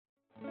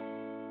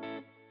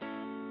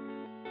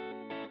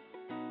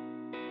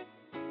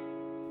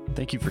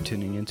Thank you for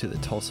tuning in to the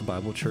Tulsa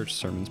Bible Church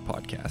Sermons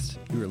Podcast.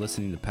 You are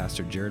listening to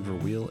Pastor Jared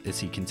Verweil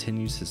as he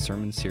continues his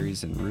sermon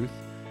series in Ruth.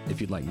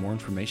 If you'd like more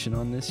information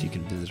on this, you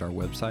can visit our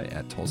website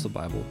at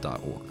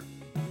tulsabible.org.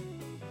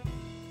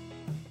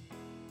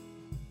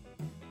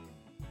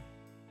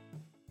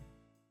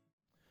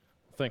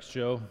 Thanks,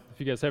 Joe. If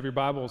you guys have your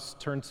Bibles,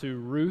 turn to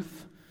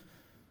Ruth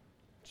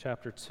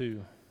chapter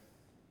 2.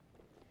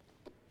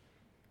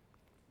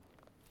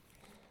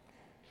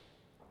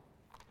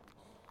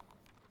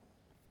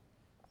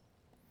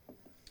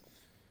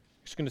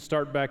 Just going to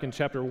start back in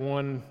chapter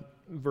 1,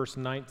 verse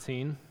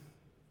 19.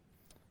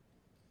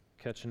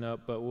 Catching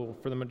up, but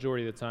for the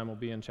majority of the time, we'll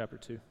be in chapter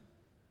 2.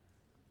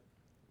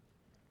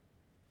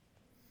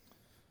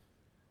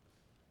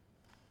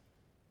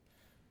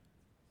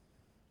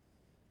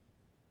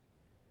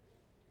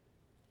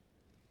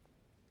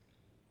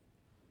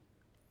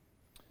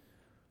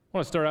 I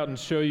want to start out and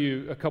show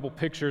you a couple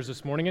pictures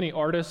this morning. Any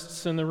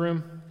artists in the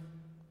room?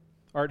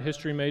 Art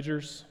history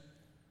majors?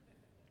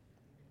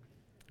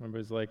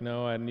 Everybody's like,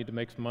 no, I need to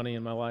make some money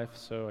in my life,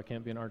 so I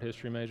can't be an art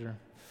history major.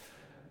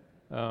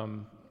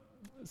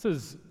 This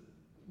is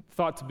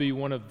thought to be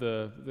one of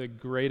the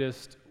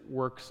greatest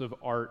works of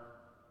art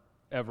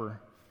ever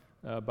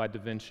by Da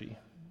Vinci.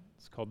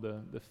 It's called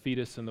the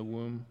Fetus in the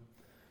Womb.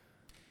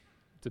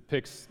 It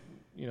depicts,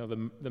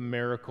 the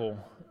miracle,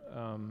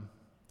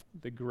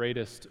 the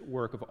greatest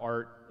work of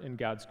art in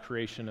God's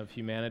creation of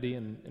humanity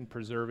and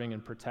preserving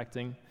and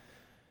protecting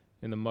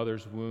in the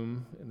mother's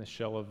womb in the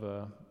shell of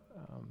a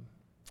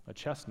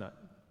chestnut,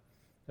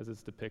 as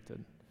it's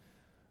depicted.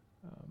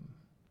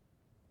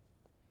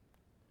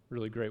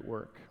 Really great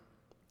work.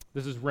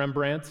 This is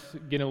Rembrandt,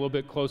 getting a little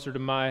bit closer to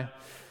my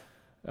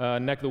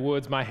neck of the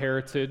woods, my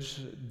heritage,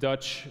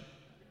 Dutch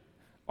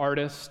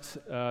artist.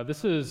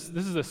 This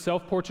is a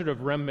self-portrait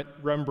of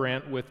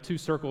Rembrandt with two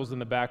circles in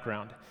the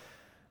background,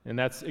 and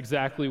that's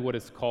exactly what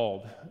it's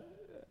called.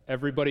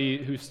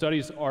 Everybody who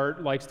studies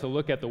art likes to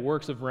look at the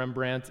works of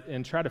Rembrandt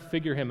and try to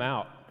figure him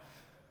out.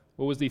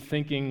 What was he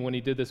thinking when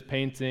he did this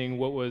painting?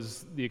 What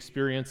was the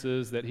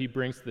experiences that he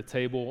brings to the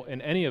table in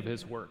any of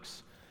his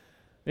works?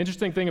 The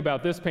interesting thing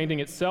about this painting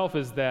itself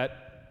is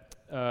that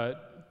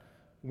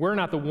we're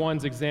not the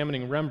ones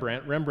examining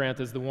Rembrandt. Rembrandt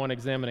is the one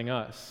examining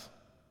us.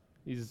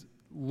 He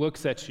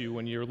looks at you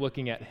when you're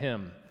looking at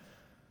him.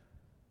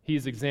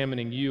 He's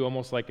examining you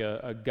almost like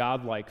a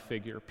godlike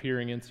figure,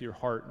 peering into your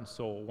heart and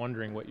soul,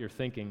 wondering what you're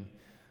thinking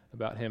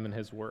about him and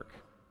his work.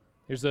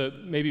 Here's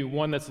maybe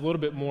one that's a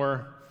little bit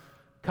more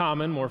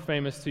common, more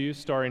famous to you,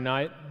 Starry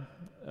Night.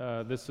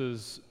 This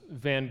is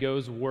Van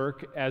Gogh's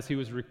work as he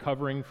was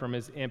recovering from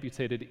his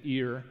amputated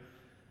ear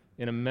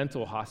in a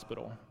mental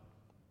hospital.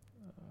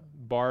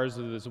 Bars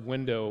of this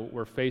window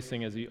were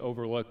facing as he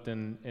overlooked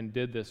and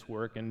did this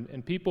work.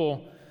 And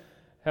people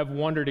have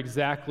wondered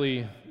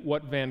exactly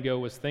what Van Gogh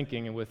was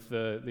thinking, and with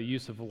the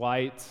use of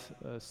light,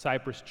 a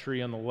cypress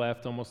tree on the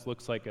left almost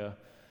looks like a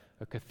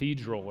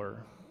cathedral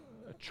or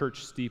a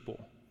church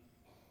steeple.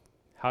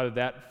 How did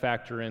that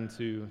factor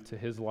into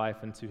his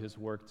life and to his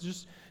work?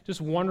 Just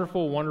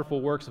wonderful,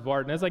 wonderful works of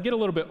art. And as I get a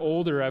little bit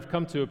older, I've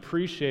come to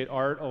appreciate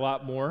art a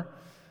lot more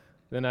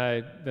than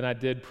I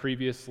did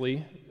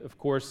previously. Of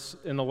course,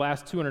 in the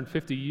last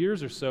 250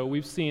 years or so,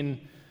 we've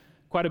seen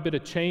quite a bit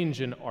of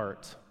change in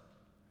art.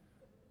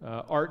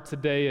 Art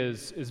today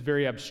is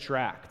very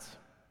abstract.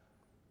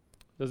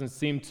 Doesn't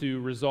seem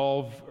to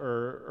resolve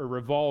or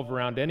revolve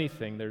around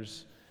anything.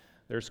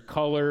 There's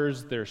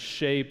colors, there's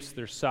shapes,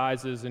 there's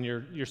sizes, and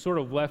you're sort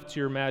of left to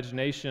your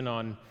imagination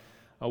on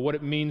what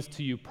it means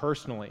to you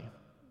personally.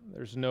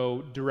 There's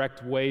no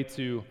direct way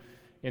to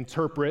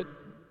interpret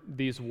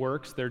these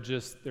works. They're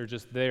just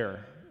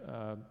there.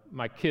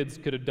 My kids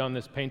could have done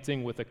this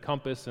painting with a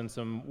compass and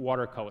some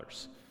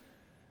watercolors,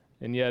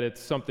 and yet it's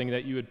something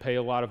that you would pay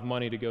a lot of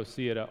money to go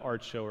see at an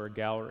art show or a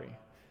gallery.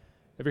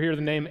 Ever hear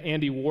the name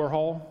Andy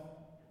Warhol?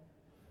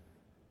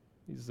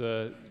 He's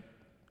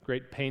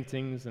great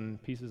paintings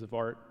and pieces of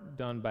art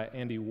done by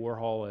Andy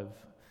Warhol of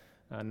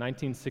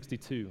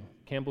 1962.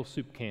 Campbell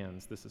Soup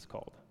Cans, this is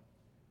called.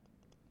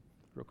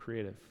 Real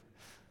creative.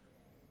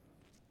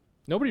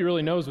 Nobody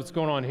really knows what's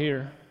going on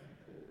here.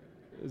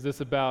 Is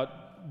this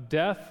about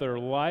death or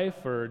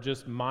life or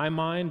just my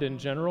mind in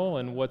general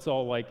and what's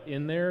all like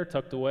in there,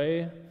 tucked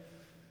away,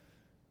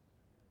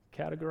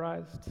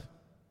 categorized?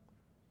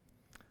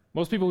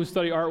 Most people who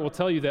study art will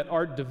tell you that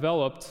art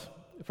developed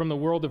from the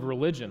world of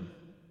religion.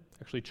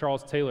 Actually,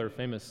 Charles Taylor,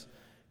 famous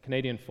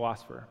Canadian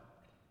philosopher,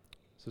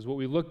 says what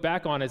we look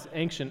back on as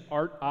ancient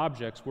art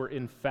objects were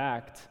in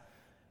fact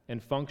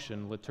and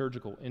function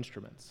liturgical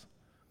instruments.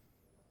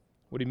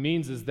 What he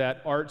means is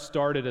that art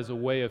started as a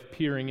way of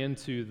peering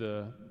into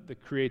the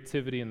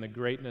creativity and the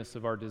greatness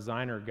of our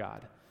designer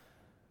God.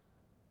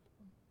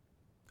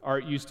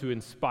 Art used to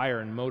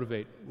inspire and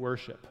motivate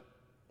worship.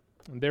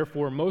 And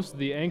therefore, most of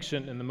the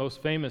ancient and the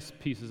most famous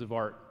pieces of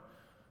art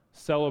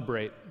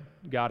celebrate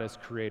God as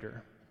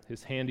creator,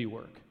 his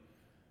handiwork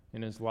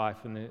in his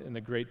life, and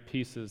the great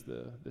pieces,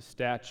 the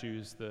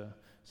statues, the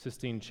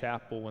Sistine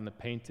Chapel, and the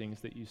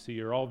paintings that you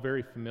see are all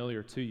very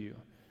familiar to you.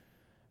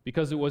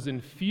 because it was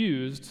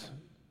infused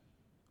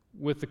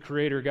with the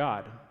Creator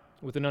God,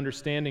 with an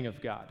understanding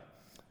of God.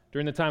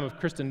 During the time of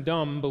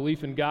Christendom,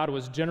 belief in God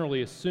was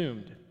generally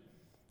assumed.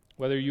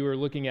 Whether you were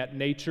looking at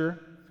nature,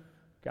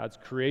 God's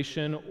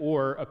creation,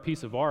 or a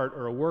piece of art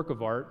or a work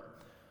of art,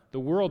 the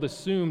world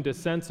assumed a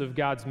sense of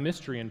God's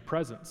mystery and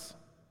presence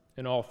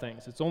in all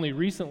things. It's only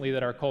recently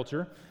that our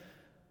culture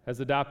has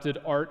adopted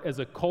art as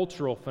a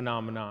cultural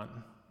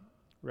phenomenon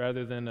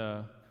rather than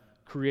a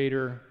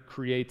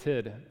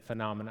creator-created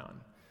phenomenon.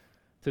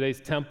 Today's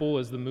temple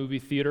is the movie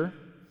theater.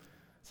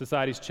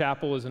 Society's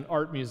chapel is an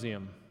art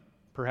museum,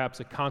 perhaps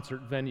a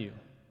concert venue.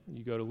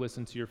 You go to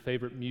listen to your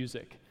favorite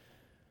music.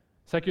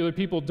 Secular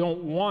people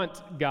don't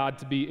want God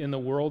to be in the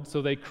world,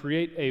 so they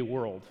create a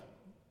world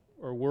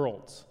or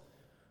worlds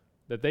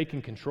that they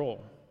can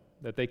control,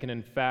 that they can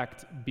in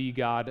fact be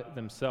God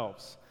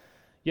themselves.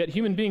 Yet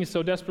human beings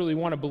so desperately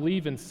want to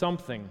believe in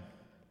something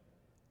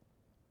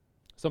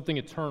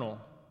eternal,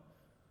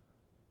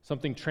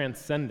 something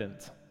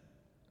transcendent,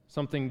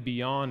 something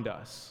beyond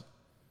us.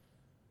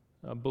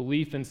 A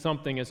belief in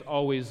something is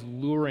always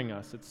luring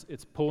us.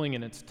 It's pulling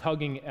and it's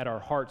tugging at our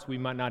hearts. We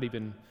might not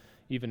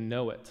even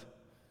know it.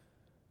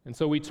 And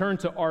so we turn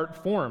to art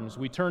forms.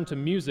 We turn to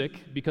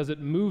music because it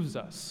moves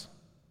us.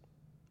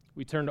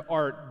 We turn to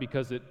art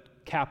because it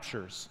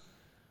captures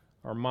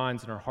our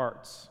minds and our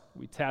hearts.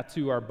 We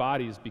tattoo our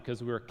bodies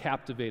because we're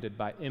captivated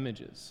by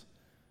images.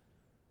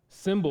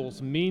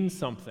 Symbols mean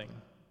something,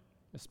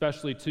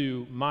 especially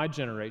to my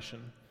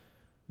generation,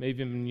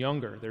 maybe even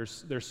younger.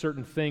 There's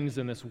certain things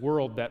in this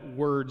world that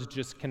words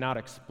just cannot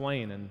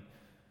explain,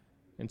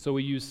 and so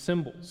we use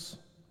symbols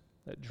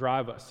that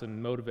drive us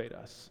and motivate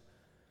us.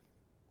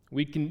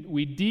 We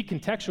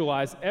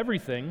decontextualize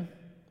everything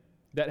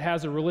that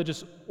has a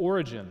religious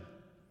origin,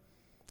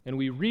 and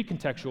we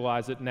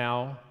recontextualize it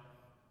now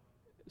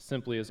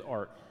simply as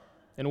art.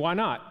 And why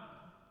not?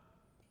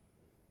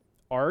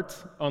 Art,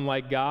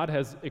 unlike God,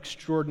 has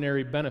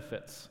extraordinary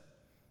benefits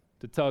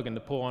to tug and to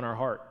pull on our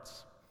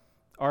hearts.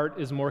 Art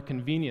is more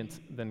convenient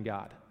than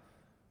God.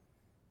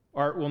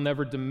 Art will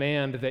never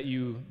demand that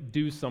you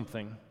do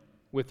something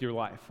with your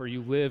life or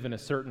you live in a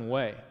certain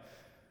way.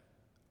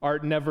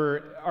 Art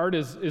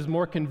is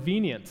more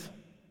convenient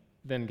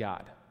than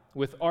God.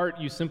 With art,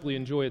 you simply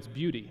enjoy its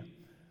beauty.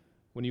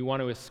 When you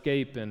want to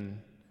escape and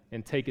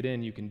take it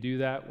in, you can do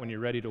that. When you're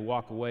ready to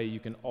walk away, you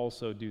can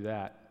also do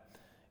that.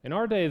 In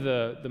our day,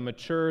 the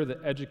mature, the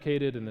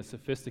educated, and the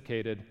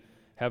sophisticated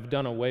have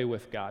done away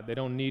with God. They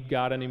don't need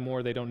God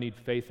anymore. They don't need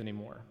faith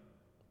anymore.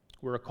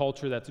 We're a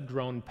culture that's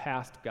grown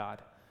past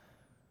God.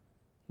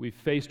 We've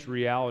faced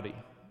reality.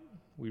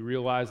 We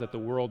realize that the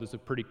world is a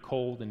pretty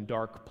cold and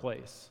dark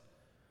place.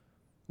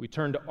 We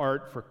turn to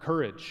art for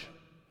courage,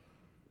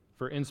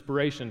 for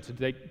inspiration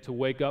to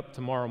wake up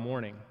tomorrow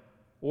morning.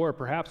 Or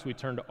perhaps we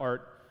turn to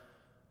art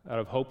out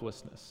of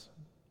hopelessness.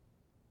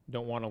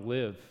 Don't want to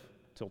live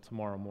till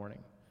tomorrow morning.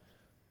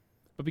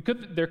 But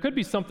there could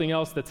be something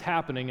else that's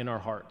happening in our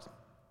heart.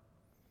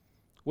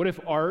 What if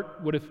art,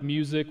 what if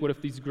music, what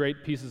if these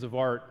great pieces of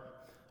art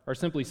are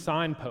simply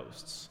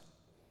signposts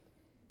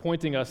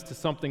pointing us to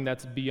something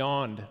that's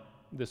beyond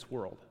this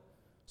world,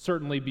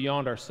 certainly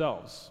beyond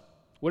ourselves?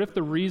 What if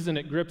the reason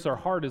it grips our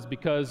heart is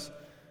because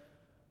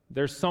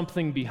there's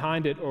something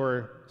behind it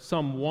or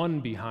someone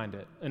behind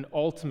it, an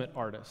ultimate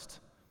artist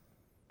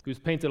who's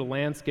painted a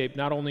landscape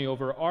not only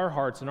over our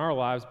hearts and our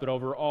lives, but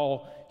over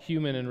all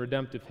human and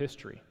redemptive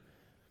history?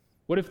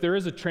 What if there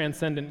is a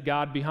transcendent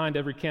God behind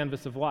every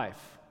canvas of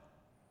life?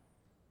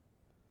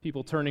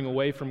 People turning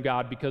away from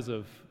God because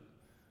of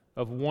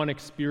one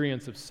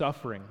experience of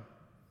suffering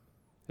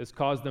has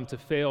caused them to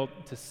fail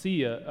to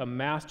see a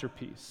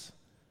masterpiece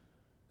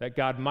that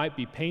God might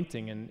be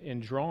painting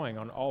and drawing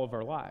on all of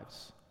our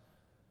lives.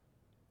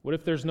 What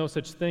if there's no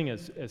such thing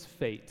as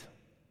fate?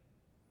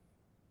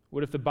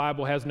 What if the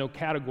Bible has no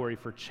category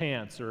for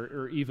chance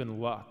or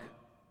even luck?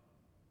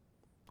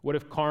 What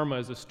if karma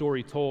is a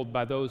story told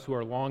by those who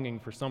are longing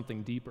for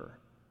something deeper,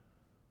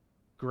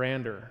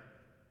 grander,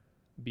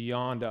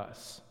 beyond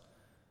us?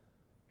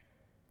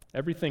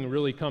 Everything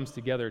really comes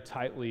together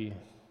tightly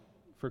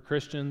for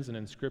Christians and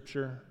in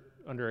Scripture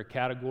under a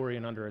category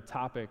and under a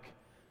topic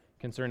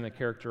concerning the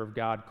character of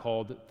God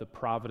called the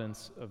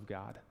providence of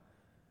God.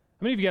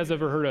 How many of you guys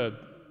ever heard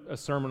a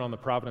sermon on the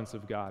providence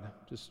of God?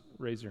 Just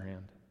raise your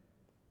hand.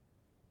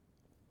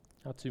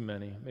 Not too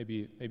many.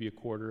 Maybe a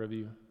quarter of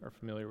you are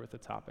familiar with the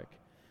topic.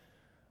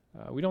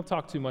 We don't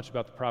talk too much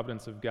about the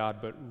providence of God,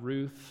 but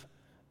Ruth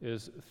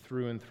is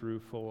through and through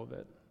full of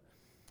it.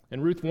 In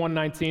Ruth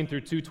 1:19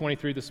 through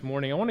 2:23 this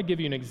morning, I want to give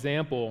you an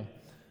example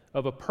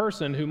of a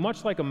person who,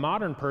 much like a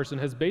modern person,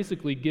 has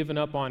basically given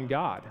up on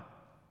God.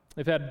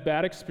 They've had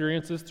bad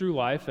experiences through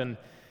life, and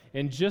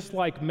just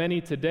like many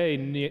today,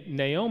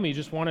 Naomi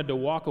just wanted to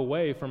walk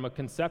away from a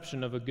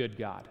conception of a good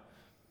God.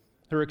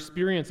 Her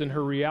experience and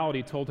her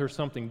reality told her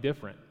something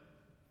different.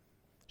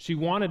 She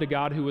wanted a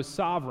God who was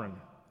sovereign.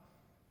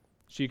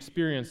 She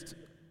experienced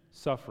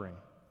suffering.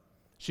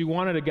 She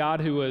wanted a God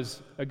who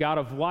was a God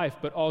of life,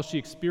 but all she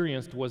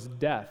experienced was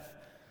death.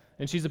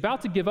 And she's about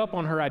to give up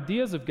on her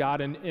ideas of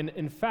God and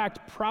in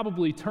fact,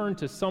 probably turn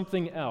to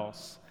something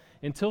else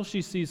until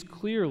she sees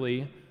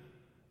clearly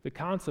the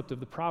concept of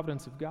the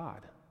providence of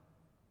God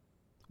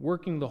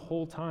working the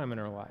whole time in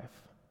her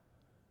life,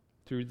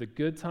 through the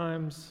good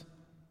times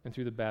and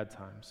through the bad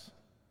times,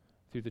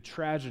 through the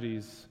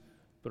tragedies,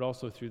 but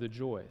also through the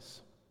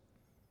joys.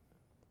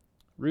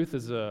 Ruth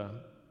is a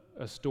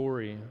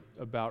story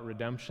about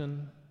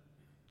redemption,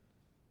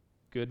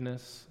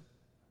 goodness,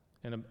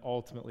 and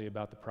ultimately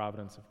about the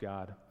providence of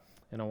God.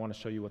 And I want to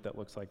show you what that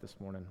looks like this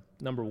morning.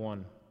 Number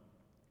one,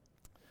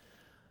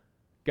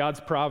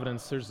 God's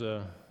providence. There's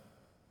another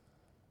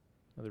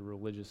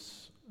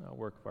religious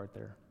work of art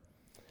there.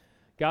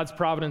 God's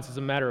providence is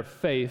a matter of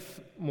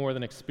faith more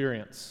than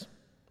experience.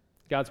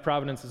 God's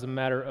providence is a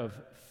matter of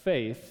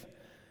faith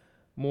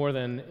more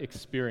than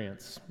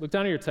experience. Look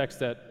down at your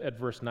text at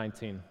verse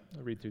 19.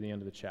 I'll read through the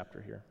end of the chapter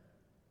here.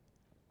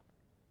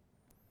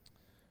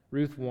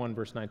 Ruth 1,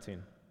 verse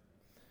 19.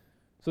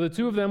 So the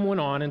two of them went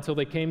on until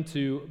they came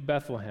to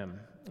Bethlehem.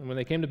 And when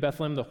they came to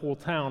Bethlehem, the whole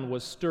town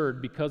was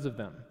stirred because of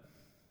them.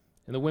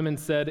 And the women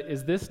said,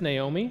 "Is this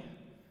Naomi?"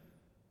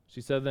 She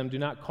said to them, "Do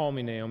not call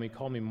me Naomi,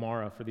 call me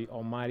Mara, for the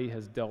Almighty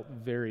has dealt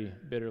very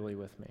bitterly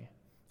with me.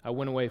 I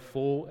went away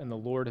full, and the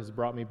Lord has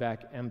brought me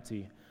back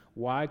empty.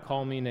 Why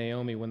call me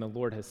Naomi when the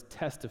Lord has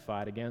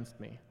testified against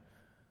me,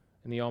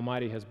 and the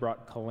Almighty has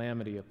brought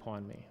calamity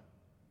upon me?"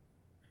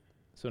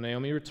 So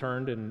Naomi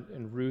returned,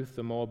 and Ruth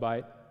the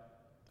Moabite,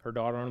 her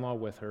daughter-in-law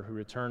with her, who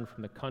returned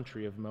from the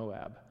country of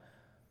Moab.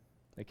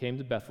 They came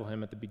to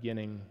Bethlehem at the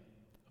beginning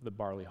of the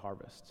barley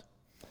harvest.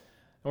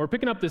 And we're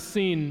picking up this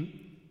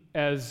scene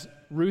as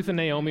Ruth and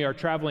Naomi are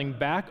traveling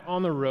back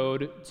on the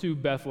road to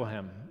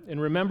Bethlehem. And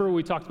remember what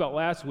we talked about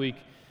last week,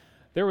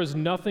 there was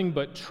nothing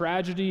but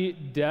tragedy,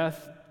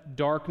 death,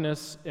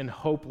 darkness, and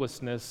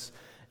hopelessness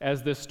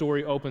as this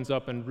story opens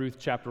up in Ruth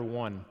chapter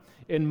 1.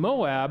 In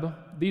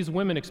Moab, these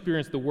women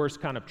experienced the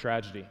worst kind of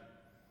tragedy.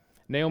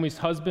 Naomi's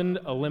husband,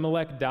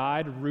 Elimelech,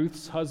 died.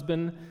 Ruth's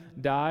husband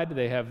died.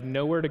 They have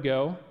nowhere to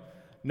go,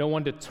 no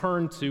one to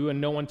turn to, and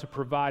no one to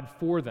provide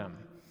for them.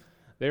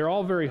 They are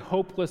all very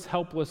hopeless,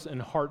 helpless,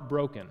 and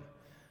heartbroken.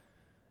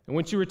 And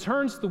when she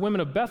returns to the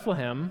women of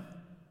Bethlehem,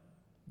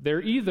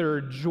 they're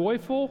either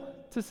joyful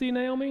to see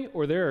Naomi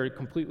or they're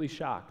completely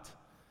shocked.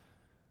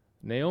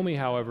 Naomi,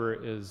 however,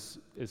 is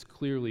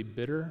clearly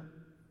bitter,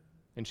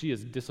 and she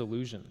is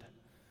disillusioned.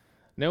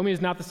 Naomi is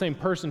not the same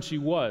person she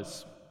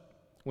was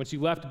when she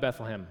left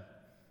Bethlehem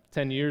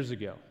 10 years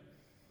ago.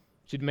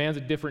 She demands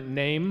a different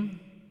name.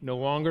 No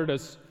longer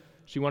does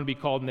she want to be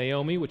called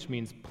Naomi, which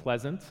means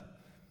pleasant,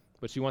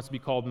 but she wants to be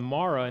called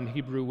Mara in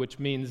Hebrew, which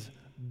means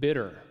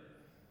bitter.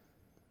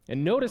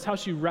 And notice how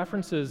she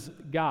references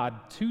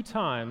God 2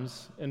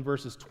 times in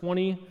verses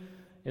 20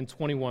 and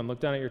 21. Look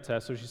down at your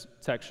text.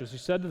 So she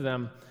said to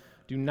them,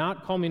 "Do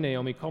not call me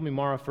Naomi, call me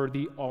Mara, for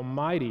the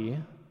Almighty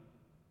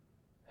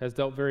has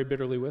dealt very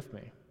bitterly with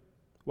me.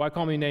 Why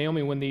call me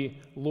Naomi when the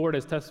Lord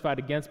has testified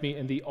against me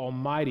and the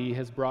Almighty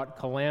has brought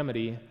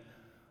calamity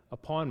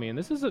upon me?" And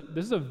this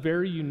is a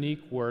very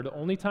unique word. The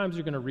only times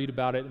you're going to read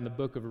about it in the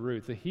book of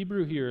Ruth. The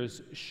Hebrew here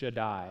is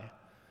Shaddai.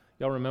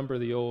 Y'all remember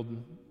the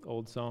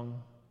old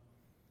song?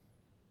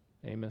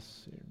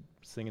 Amos, you're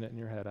singing it in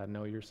your head. I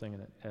know you're singing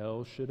it.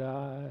 El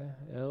Shaddai,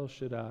 El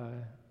Shaddai.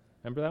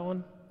 Remember that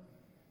one?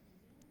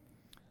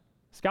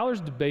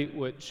 Scholars debate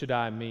what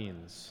Shaddai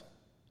means.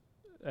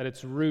 At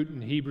its root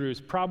in Hebrew is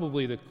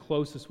probably the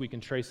closest we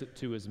can trace it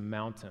to is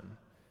mountain,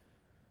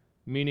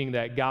 meaning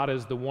that God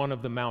is the one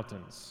of the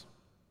mountains,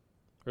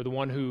 or the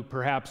one who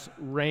perhaps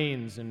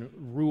reigns and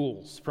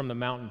rules from the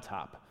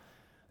mountaintop.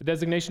 The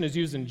designation is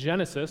used in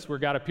Genesis, where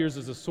God appears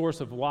as a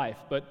source of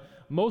life, but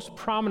most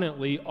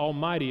prominently,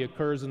 Almighty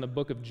occurs in the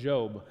book of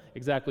Job,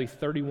 exactly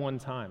 31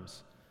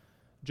 times.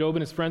 Job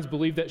and his friends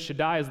believe that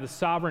Shaddai is the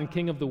sovereign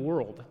king of the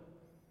world,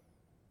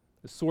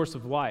 the source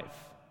of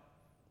life,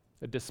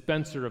 a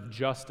dispenser of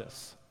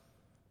justice,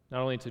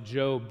 not only to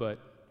Job, but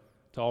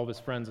to all of his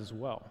friends as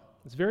well.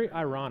 It's very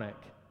ironic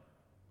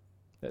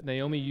that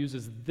Naomi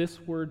uses this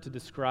word to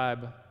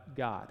describe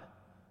God,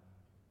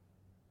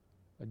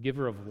 a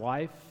giver of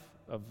life,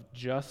 of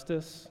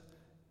justice.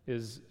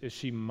 Is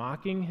she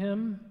mocking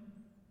him?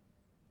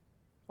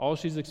 All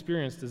she's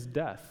experienced is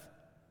death.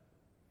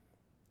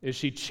 Is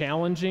she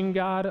challenging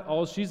God?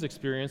 All she's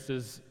experienced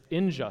is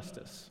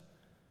injustice,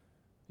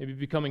 maybe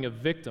becoming a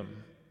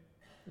victim,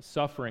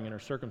 suffering in her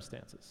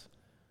circumstances.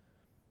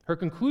 Her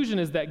conclusion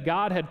is that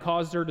God had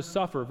caused her to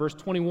suffer. Verse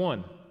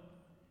 21,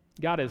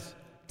 God has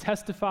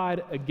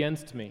testified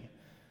against me,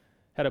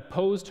 had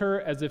opposed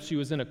her as if she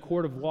was in a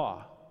court of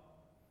law,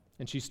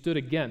 and she stood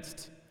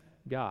against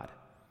God.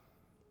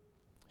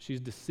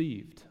 She's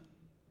deceived,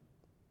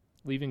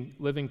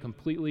 living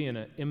completely in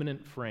an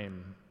imminent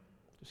frame,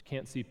 just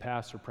can't see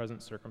past her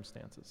present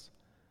circumstances.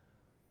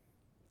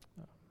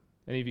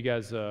 Any of you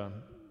guys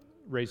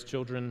raised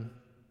children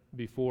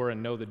before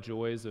and know the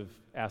joys of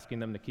asking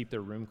them to keep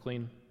their room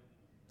clean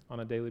on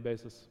a daily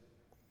basis?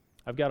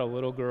 I've got a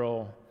little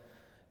girl,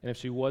 and if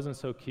she wasn't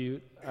so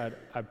cute,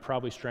 I'd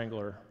probably strangle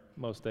her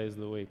most days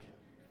of the week.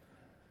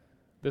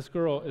 This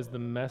girl is the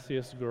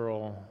messiest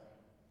girl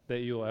that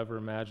you'll ever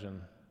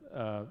imagine.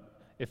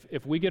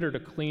 If we get her to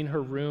clean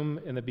her room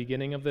in the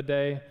beginning of the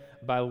day,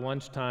 by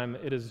lunchtime,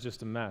 it is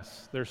just a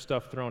mess. There's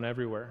stuff thrown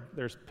everywhere.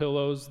 There's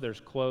pillows, there's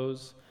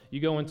clothes. You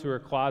go into her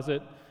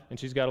closet, and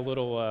she's got a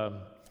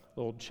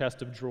little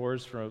chest of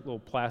drawers for a little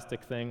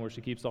plastic thing where she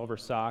keeps all of her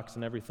socks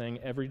and everything.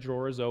 Every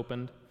drawer is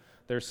opened.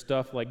 There's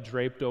stuff like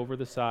draped over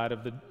the side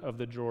of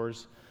the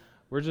drawers.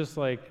 We're just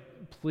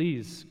like,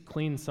 please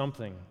clean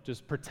something.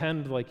 Just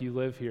pretend like you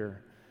live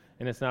here,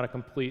 and it's not a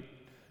complete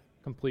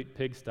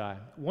pigsty.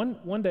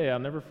 One day I'll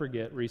never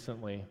forget.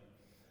 Recently,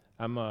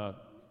 I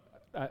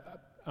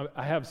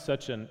have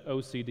such an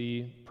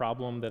OCD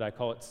problem that I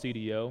call it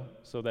CDO,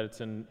 so that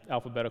it's in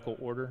alphabetical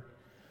order.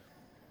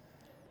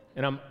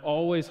 And I'm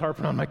always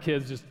harping on my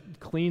kids, just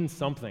clean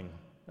something.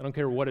 I don't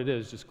care what it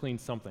is, just clean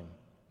something.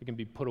 It can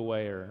be put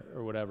away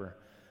or whatever.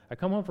 I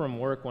come home from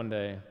work one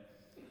day,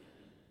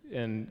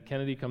 and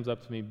Kennedy comes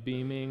up to me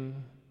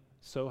beaming,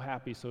 so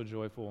happy, so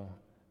joyful.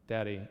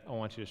 Daddy, I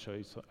want to show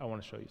you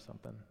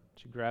something.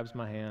 She grabs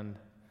my hand,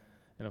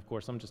 and of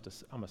course,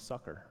 I'm a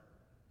sucker.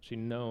 She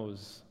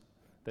knows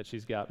that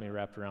she's got me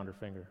wrapped around her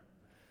finger.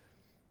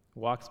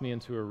 Walks me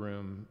into her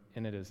room,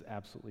 and it is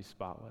absolutely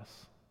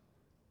spotless.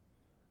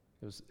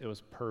 It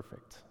was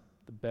perfect.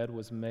 The bed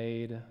was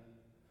made,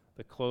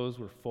 the clothes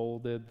were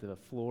folded, the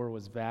floor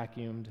was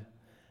vacuumed.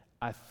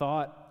 I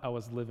thought I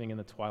was living in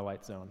the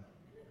Twilight Zone.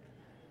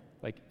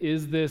 Like,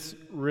 is this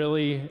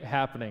really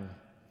happening?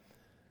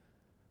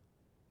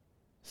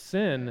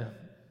 Sin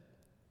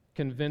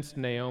convinced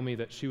Naomi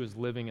that she was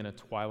living in a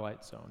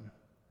twilight zone.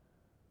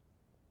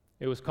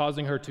 It was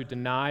causing her to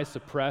deny,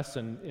 suppress,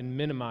 and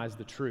minimize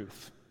the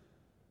truth,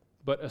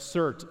 but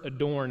assert,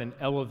 adorn, and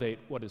elevate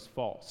what is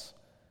false.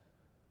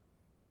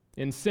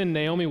 In sin,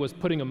 Naomi was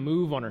putting a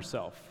move on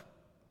herself,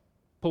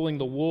 pulling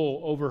the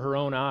wool over her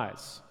own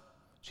eyes.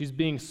 She's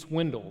being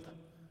swindled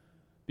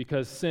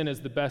because sin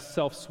is the best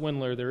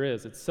self-swindler there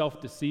is. It's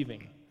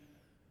self-deceiving,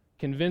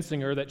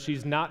 convincing her that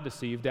she's not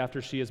deceived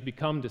after she has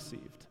become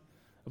deceived.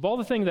 Of all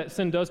the things that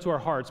sin does to our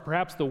hearts,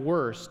 perhaps the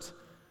worst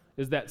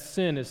is that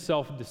sin is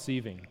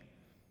self-deceiving.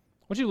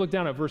 I want you to look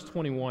down at verse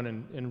 21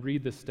 and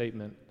read this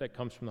statement that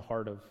comes from the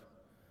heart of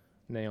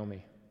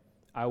Naomi.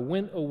 I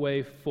went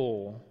away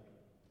full,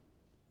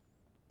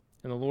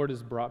 and the Lord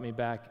has brought me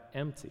back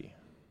empty.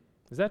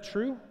 Is that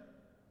true?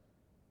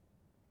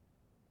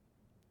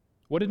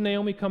 What did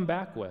Naomi come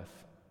back with?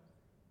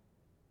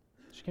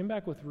 She came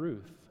back with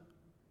Ruth.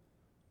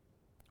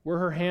 Were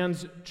her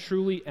hands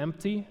truly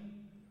empty?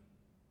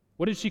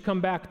 What did she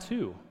come back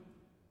to?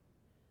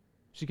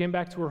 She came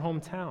back to her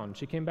hometown.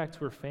 She came back to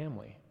her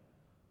family.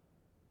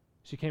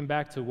 She came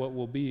back to what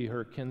will be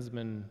her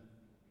kinsman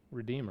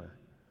redeemer.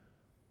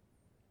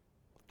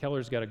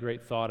 Keller's got a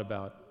great thought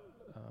about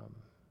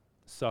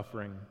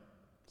suffering,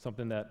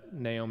 something that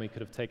Naomi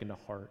could have taken to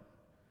heart.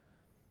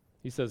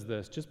 He says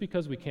this: just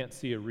because we can't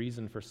see a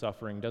reason for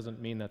suffering doesn't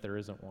mean that there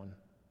isn't one.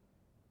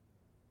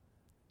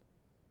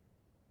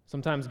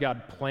 Sometimes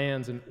God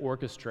plans and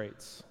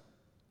orchestrates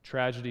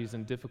tragedies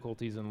and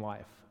difficulties in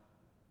life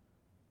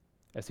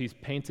as He's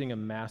painting a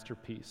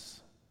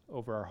masterpiece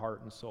over our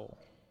heart and soul,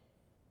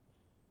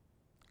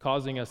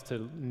 causing us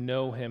to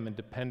know Him and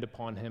depend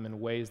upon Him in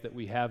ways that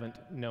we haven't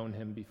known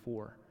Him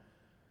before.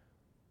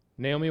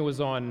 Naomi was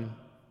on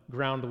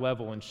ground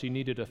level, and she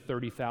needed a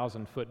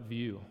 30,000-foot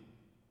view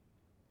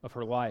of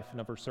her life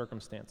and of her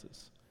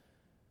circumstances.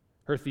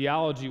 Her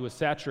theology was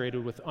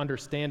saturated with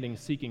understanding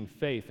seeking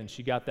faith, and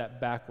she got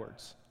that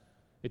backwards.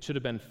 It should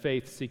have been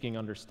faith seeking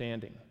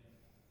understanding.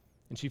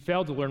 And she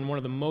failed to learn one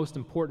of the most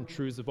important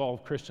truths of all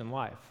of Christian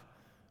life.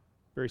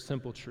 Very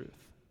simple truth,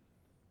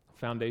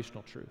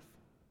 foundational truth.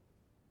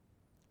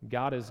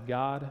 God is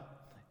God,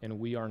 and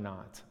we are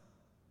not.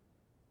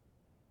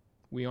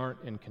 We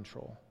aren't in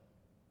control.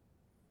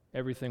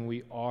 Everything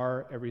we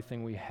are,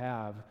 everything we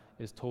have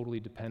is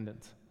totally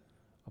dependent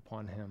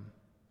upon Him.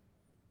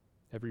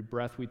 Every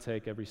breath we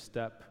take, every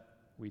step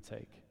we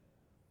take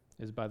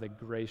is by the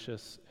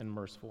gracious and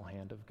merciful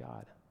hand of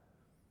God.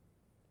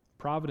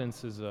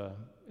 Providence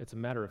it's a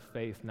matter of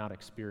faith, not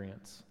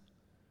experience.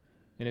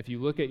 And if you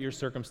look at your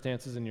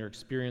circumstances and your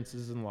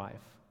experiences in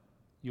life,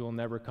 you will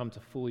never come to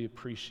fully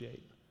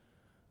appreciate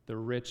the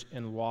rich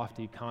and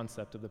lofty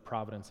concept of the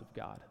providence of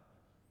God.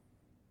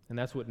 And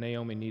that's what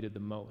Naomi needed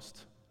the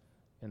most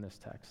in this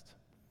text.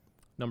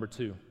 Number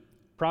 2,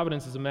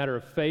 providence is a matter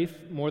of faith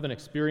more than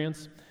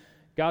experience.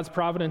 God's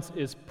providence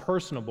is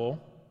personable,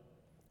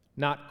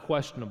 not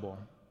questionable.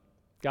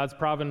 God's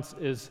providence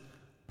is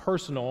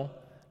personal,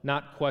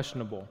 not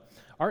questionable.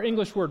 Our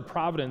English word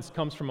providence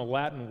comes from a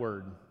Latin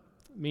word.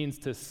 It means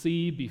to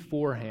see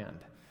beforehand.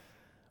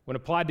 When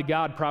applied to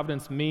God,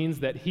 providence means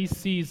that He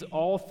sees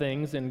all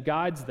things and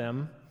guides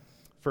them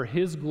for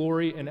His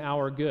glory and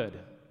our good,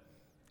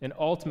 and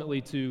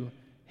ultimately to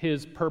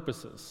His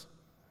purposes.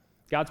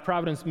 God's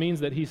providence means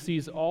that He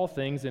sees all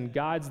things and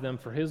guides them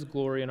for His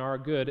glory and our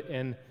good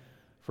and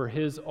for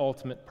His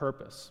ultimate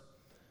purpose.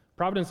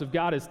 Providence of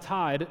God is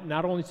tied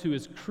not only to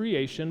His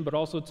creation, but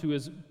also to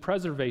His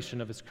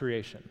preservation of His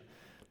creation.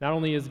 Not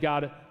only is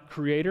God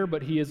creator,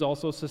 but he is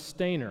also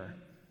sustainer,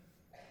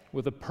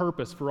 with a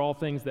purpose for all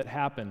things that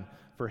happen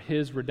for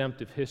his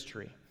redemptive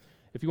history.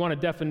 If you want a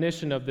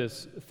definition of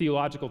this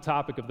theological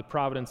topic of the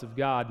providence of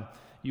God,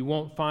 you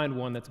won't find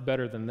one that's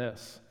better than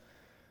this.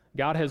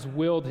 God has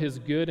willed his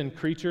good in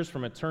creatures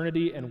from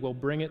eternity and will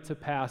bring it to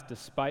pass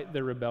despite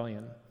their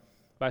rebellion,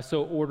 by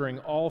so ordering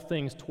all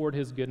things toward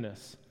his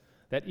goodness,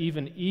 that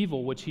even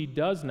evil which he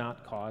does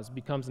not cause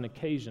becomes an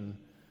occasion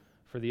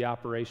for the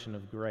operation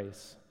of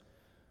grace.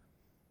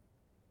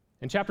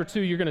 In chapter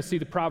 2, you're going to see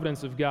the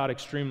providence of God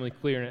extremely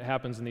clear, and it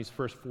happens in these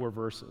first 4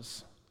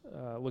 verses.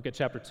 Look at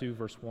chapter 2,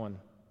 verse 1.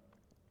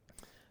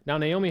 Now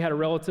Naomi had a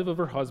relative of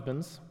her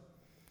husband's,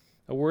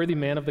 a worthy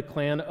man of the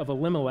clan of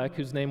Elimelech,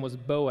 whose name was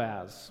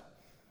Boaz.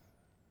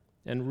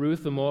 And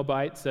Ruth the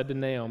Moabite said to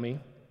Naomi,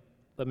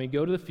 "Let me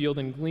go to the field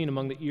and glean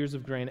among the ears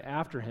of grain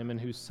after him, in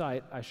whose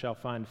sight I shall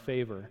find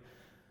favor."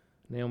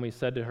 Naomi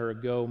said to her,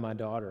 "Go, my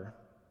daughter."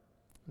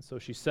 And so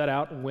she set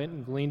out and went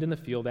and gleaned in the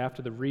field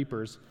after the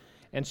reapers.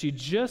 And she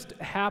just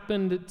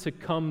happened to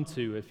come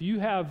to, if you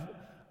have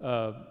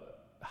a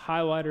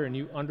highlighter and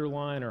you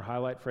underline or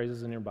highlight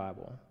phrases in your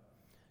Bible,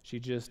 she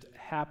just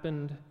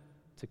happened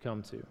to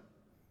come to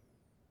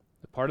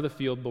the part of the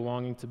field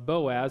belonging to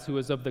Boaz, who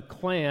was of the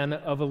clan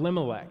of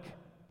Elimelech.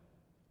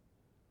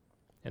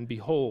 And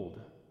behold,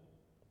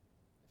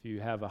 if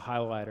you have a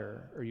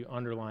highlighter or you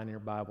underline in your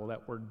Bible,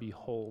 that word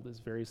behold is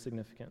very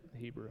significant in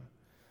Hebrew.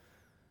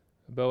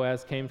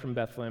 Boaz came from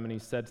Bethlehem, and he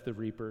said to the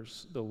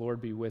reapers, "The Lord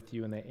be with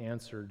you." And they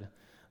answered,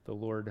 "The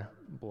Lord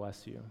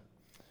bless you."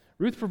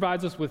 Ruth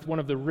provides us with one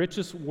of the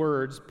richest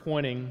words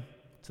pointing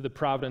to the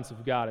providence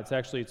of God.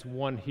 It's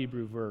one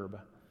Hebrew verb.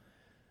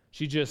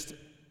 She just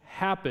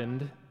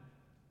happened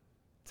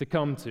to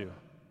come to.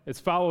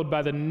 It's followed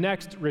by the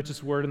next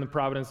richest word in the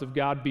providence of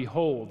God,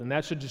 behold, and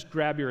that should just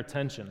grab your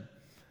attention.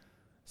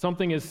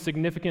 Something as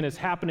significant is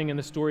happening in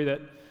the story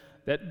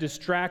that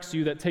distracts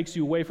you, that takes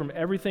you away from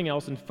everything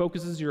else and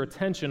focuses your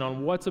attention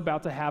on what's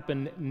about to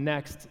happen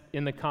next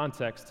in the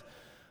context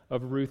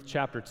of Ruth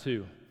chapter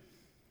 2.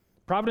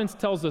 Providence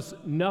tells us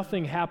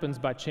nothing happens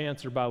by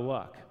chance or by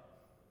luck.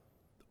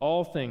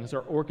 All things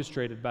are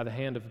orchestrated by the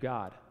hand of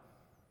God.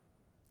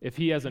 If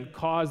he hasn't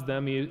caused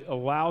them, he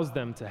allows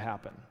them to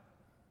happen.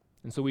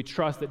 And so we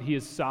trust that he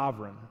is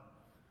sovereign.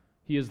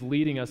 He is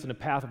leading us in a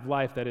path of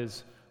life that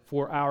is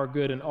for our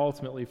good and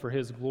ultimately for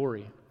his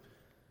glory.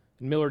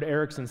 In Millard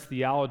Erickson's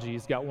theology,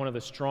 he's got one of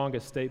the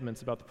strongest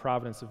statements about the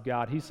providence of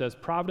God. He says,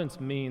 providence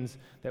means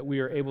that we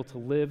are able to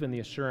live in the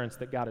assurance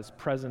that God is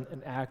present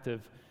and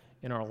active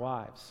in our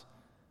lives.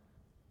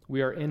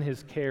 We are in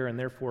his care, and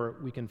therefore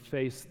we can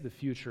face the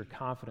future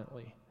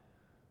confidently.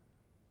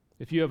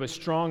 If you have a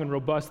strong and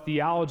robust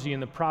theology in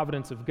the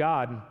providence of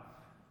God,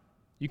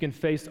 you can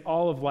face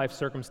all of life's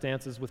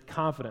circumstances with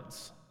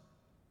confidence,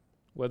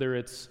 whether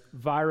it's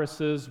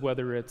viruses,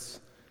 whether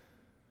it's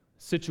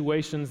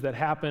situations that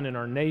happen in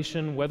our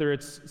nation, whether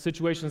it's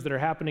situations that are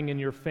happening in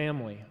your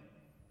family.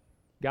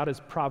 God is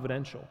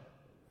providential.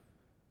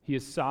 He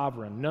is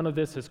sovereign. None of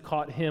this has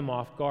caught him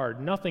off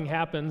guard. Nothing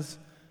happens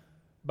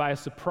by a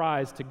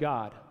surprise to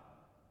God.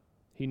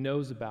 He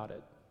knows about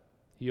it.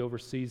 He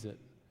oversees it.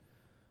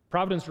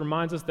 Providence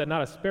reminds us that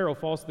not a sparrow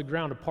falls to the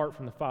ground apart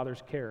from the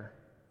Father's care.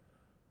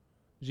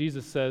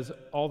 Jesus says,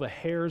 all the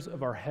hairs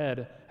of our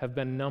head have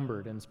been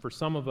numbered, and for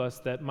some of us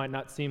that might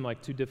not seem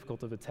like too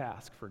difficult of a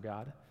task for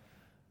God.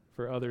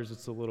 For others,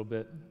 it's a little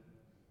bit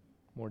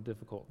more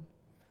difficult.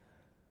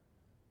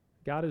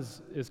 God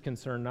is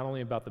concerned not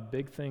only about the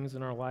big things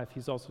in our life,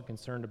 he's also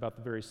concerned about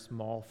the very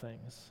small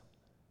things,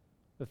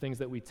 the things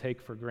that we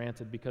take for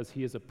granted, because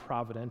he is a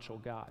providential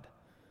God.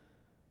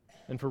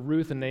 And for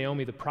Ruth and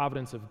Naomi, the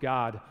providence of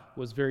God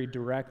was very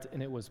direct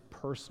and it was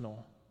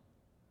personal.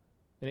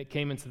 And it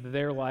came into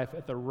their life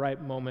at the right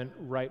moment,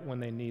 right when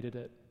they needed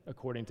it,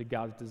 according to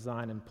God's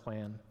design and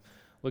plan.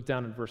 Look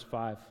down at verse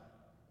 5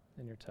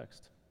 in your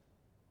text.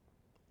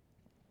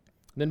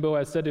 Then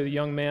Boaz said to the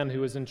young man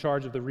who was in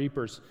charge of the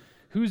reapers,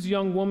 "Whose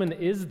young woman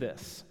is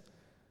this?"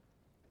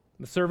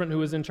 The servant who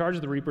was in charge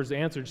of the reapers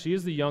answered, "She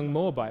is the young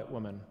Moabite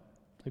woman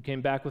who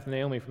came back with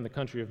Naomi from the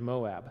country of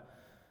Moab."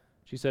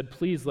 She said,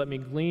 "Please let me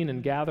glean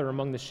and gather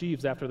among the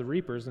sheaves after the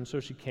reapers." And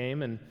so she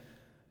came, and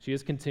she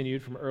has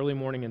continued from early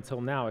morning until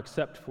now,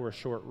 except for a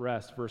short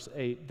rest. Verse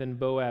 8, Then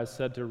Boaz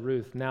said to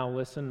Ruth, "Now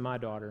listen, my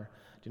daughter,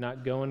 do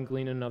not go and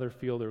glean another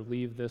field or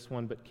leave this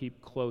one, but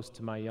keep close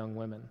to my young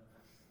women.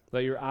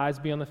 Let your eyes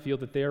be on the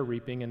field that they are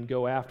reaping, and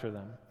go after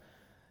them.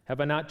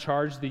 Have I not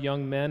charged the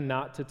young men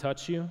not to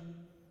touch you?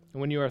 And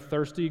when you are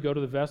thirsty, go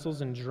to the vessels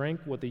and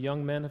drink what the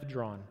young men have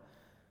drawn."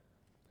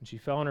 And she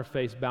fell on her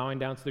face, bowing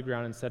down to the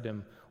ground, and said to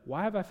him,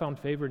 "Why have I found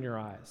favor in your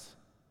eyes,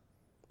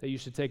 that you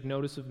should take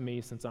notice of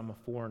me, since I'm a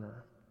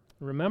foreigner?"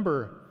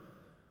 Remember,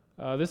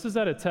 this is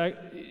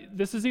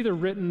either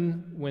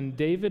written when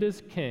David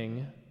is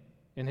king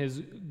and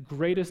his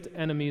greatest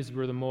enemies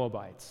were the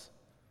Moabites.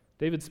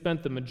 David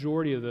spent the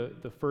majority of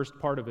the first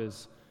part of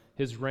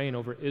his reign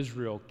over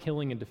Israel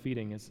killing and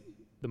defeating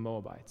the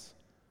Moabites.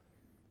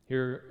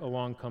 Here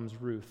along comes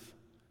Ruth,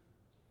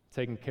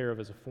 taken care of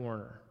as a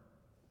foreigner.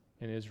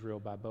 in Israel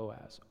by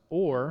Boaz.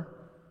 Or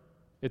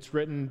it's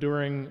written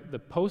during the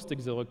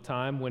post-exilic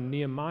time when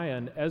Nehemiah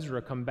and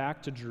Ezra come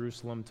back to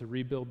Jerusalem to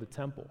rebuild the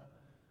temple.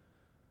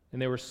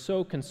 And they were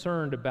so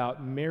concerned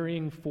about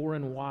marrying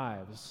foreign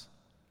wives.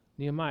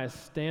 Nehemiah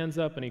stands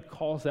up and he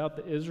calls out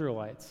the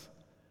Israelites,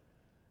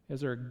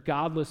 as they're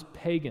godless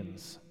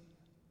pagans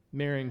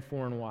marrying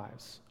foreign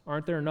wives.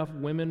 Aren't there enough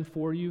women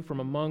for you from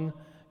among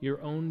your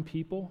own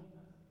people?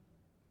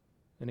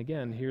 And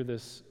again, here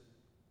this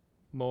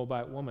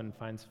Moabite woman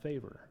finds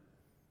favor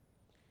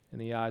in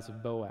the eyes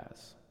of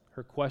Boaz.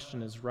 Her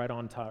question is right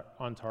on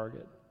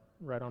target,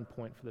 right on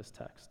point for this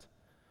text.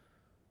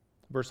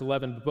 Verse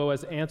 11, but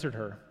Boaz answered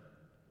her,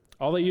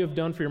 all that you have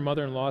done for your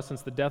mother-in-law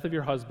since the death of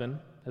your husband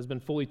has been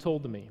fully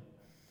told to me.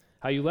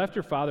 How you left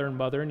your father and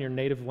mother in your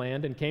native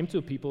land and came to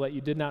a people that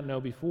you did not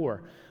know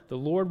before. The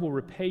Lord will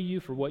repay you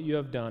for what you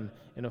have done,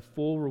 and a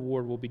full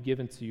reward will be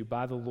given to you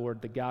by the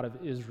Lord, the God of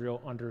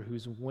Israel, under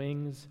whose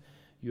wings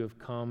you have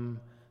come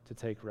to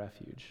take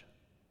refuge.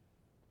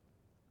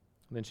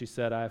 And then she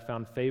said, I have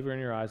found favor in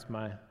your eyes,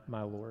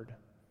 my Lord.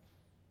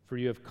 For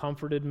you have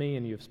comforted me,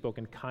 and you have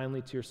spoken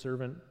kindly to your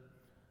servant,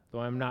 though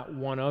I am not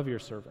one of your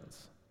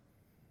servants.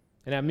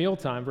 And at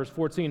mealtime, verse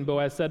 14,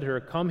 Boaz said to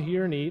her, come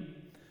here and eat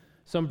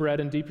some bread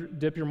and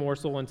dip your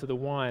morsel into the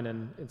wine.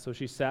 And so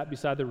she sat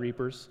beside the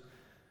reapers,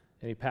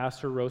 and he passed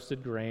her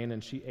roasted grain,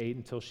 and she ate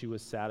until she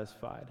was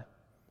satisfied,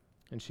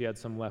 and she had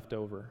some left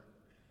over.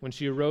 When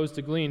she arose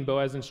to glean,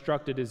 Boaz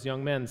instructed his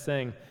young men,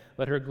 saying,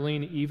 let her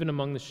glean even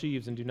among the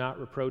sheaves, and do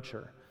not reproach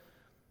her.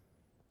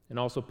 And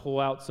also pull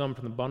out some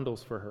from the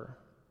bundles for her,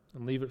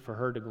 and leave it for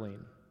her to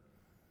glean,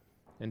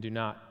 and do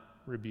not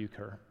rebuke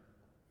her.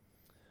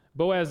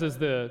 Boaz, as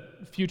the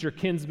future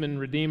kinsman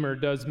redeemer,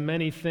 does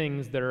many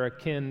things that are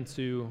akin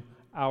to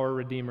our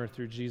Redeemer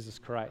through Jesus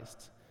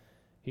Christ.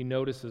 He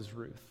notices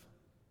Ruth.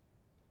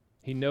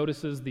 He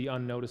notices the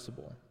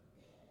unnoticeable.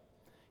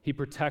 He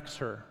protects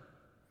her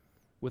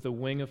with a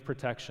wing of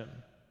protection,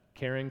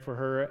 caring for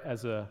her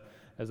as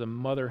a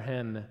mother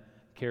hen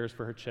cares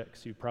for her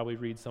chicks. You probably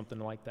read something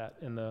like that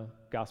in the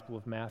Gospel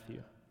of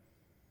Matthew.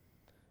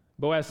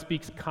 Boaz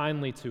speaks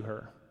kindly to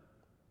her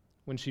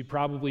when she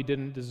probably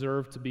didn't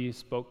deserve to be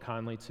spoke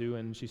kindly to,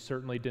 and she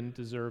certainly didn't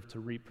deserve to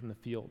reap from the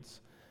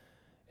fields.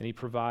 And he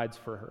provides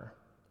for her.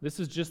 This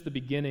is just the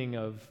beginning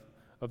of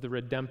the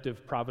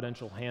redemptive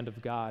providential hand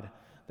of God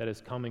that is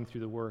coming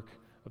through the work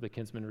of the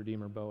kinsman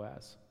redeemer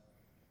Boaz.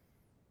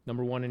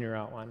 Number one in your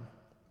outline,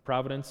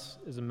 providence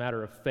is a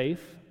matter of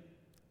faith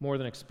more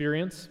than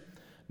experience.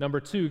 Number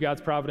two,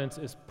 God's providence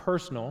is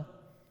personal,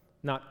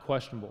 not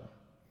questionable.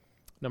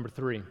 Number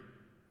three,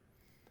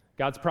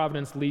 God's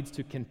providence leads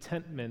to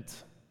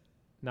contentment,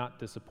 not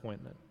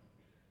disappointment.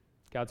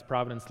 God's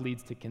providence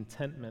leads to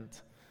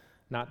contentment,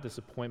 not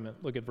disappointment.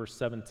 Look at verse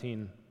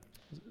 17.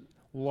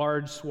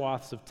 Large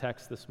swaths of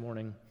text this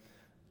morning,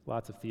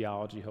 lots of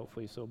theology,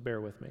 hopefully, so bear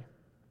with me.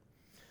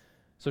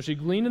 So she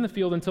gleaned in the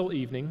field until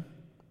evening.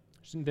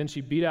 Then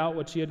she beat out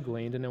what she had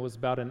gleaned, and it was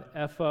about an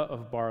ephah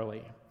of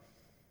barley.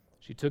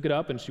 She took it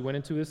up, and she went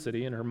into the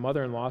city, and her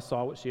mother-in-law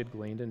saw what she had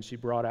gleaned, and she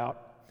brought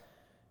out.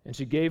 And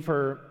she gave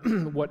her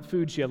what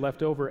food she had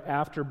left over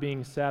after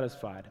being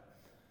satisfied.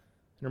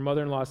 And her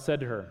mother-in-law said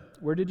to her,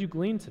 where did you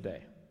glean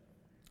today?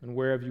 And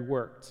where have you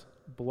worked?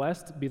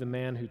 Blessed be the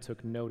man who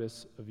took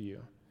notice of you.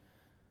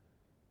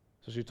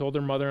 So she told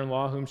her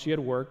mother-in-law whom she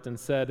had worked and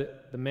said,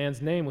 the man's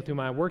name with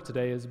whom I work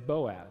today is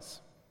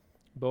Boaz.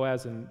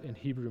 Boaz in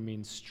Hebrew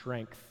means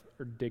strength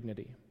or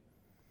dignity.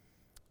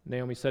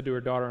 Naomi said to her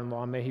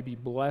daughter-in-law, may he be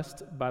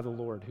blessed by the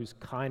Lord, whose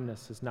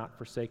kindness has not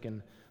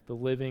forsaken the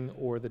living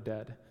or the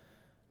dead.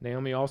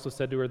 Naomi also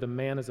said to her, the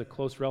man is a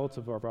close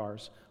relative of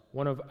ours,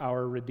 one of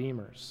our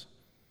redeemers.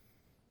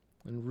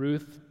 And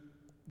Ruth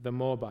the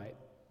Moabite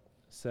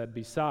said,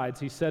 besides,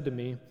 he said to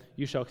me,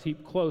 you shall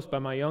keep close by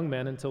my young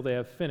men until they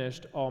have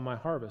finished all my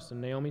harvest. And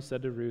Naomi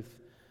said to Ruth,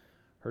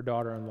 her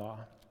daughter-in-law,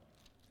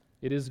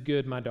 it is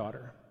good, my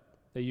daughter,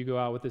 that you go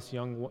out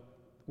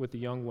with the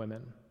young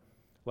women,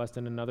 lest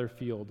in another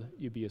field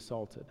you be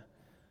assaulted.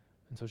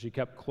 And so she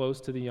kept close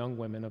to the young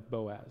women of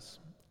Boaz,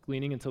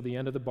 gleaning until the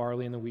end of the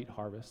barley and the wheat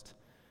harvest,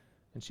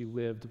 and she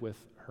lived with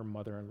her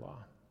mother-in-law.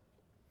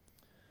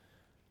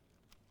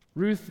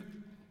 Ruth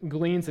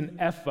gleans an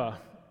ephah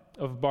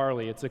of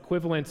barley. It's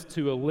equivalent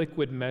to a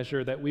liquid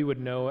measure that we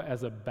would know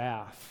as a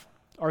bath.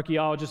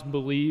 Archaeologists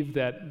believe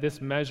that this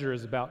measure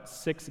is about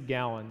 6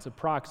 gallons,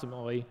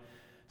 approximately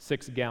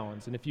 6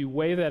 gallons. And if you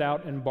weigh that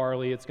out in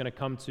barley, it's going to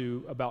come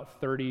to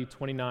about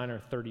 29 or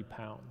 30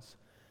 pounds.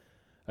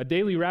 A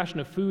daily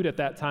ration of food at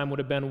that time would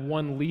have been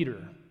 1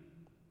 liter.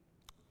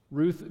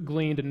 Ruth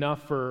gleaned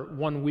enough for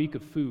 1 week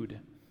of food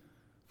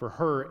for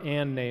her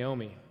and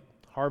Naomi.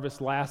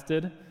 Harvest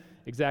lasted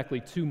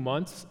exactly 2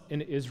 months in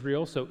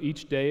Israel, so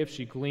each day, if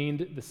she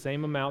gleaned the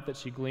same amount that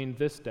she gleaned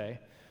this day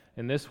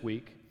and this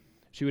week,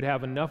 she would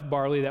have enough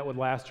barley that would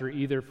last her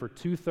either for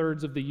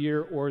 2/3 of the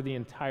year or the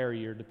entire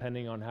year,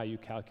 depending on how you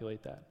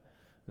calculate that,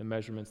 the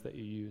measurements that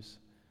you use.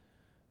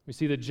 We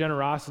see the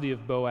generosity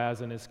of Boaz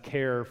and his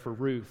care for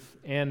Ruth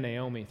and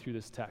Naomi through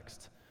this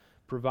text.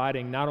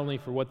 providing not only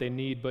for what they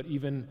need, but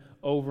even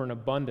over an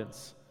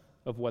abundance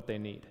of what they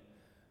need.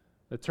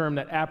 The term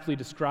that aptly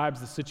describes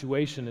the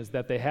situation is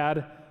that they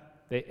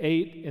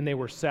ate and they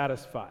were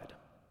satisfied.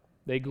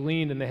 They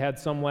gleaned and they had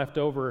some left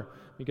over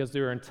because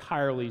they were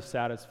entirely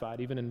satisfied.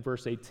 Even in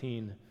verse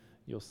 18,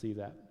 you'll see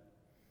that.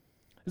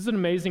 This is an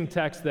amazing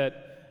text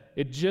that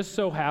it just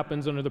so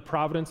happens under the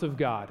providence of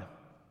God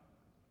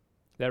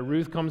that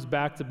Ruth comes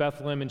back to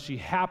Bethlehem and she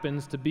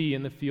happens to be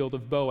in the field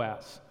of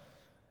Boaz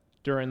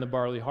during the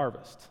barley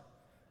harvest.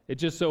 It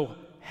just so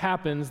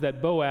happens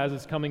that Boaz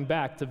is coming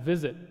back to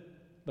visit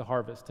the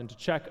harvest and to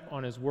check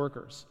on his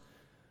workers.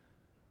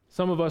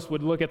 Some of us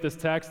would look at this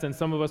text and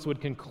some of us would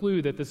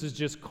conclude that this is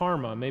just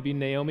karma. Maybe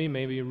Naomi,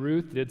 maybe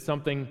Ruth did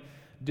something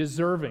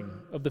deserving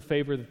of the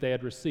favor that they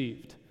had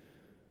received.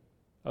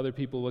 Other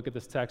people look at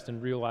this text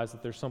and realize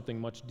that there's something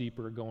much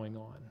deeper going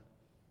on.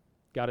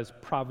 God is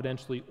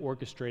providentially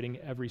orchestrating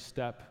every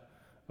step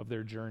of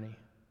their journey.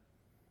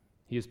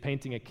 He is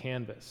painting a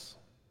canvas,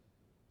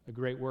 a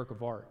great work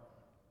of art.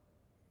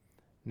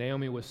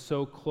 Naomi was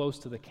so close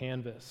to the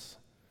canvas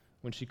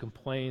when she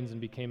complains and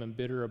became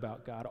embittered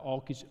about God.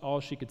 All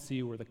she could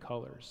see were the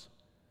colors.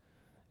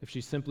 If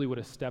she simply would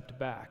have stepped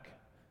back,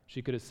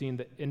 she could have seen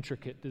the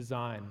intricate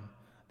design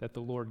that the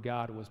Lord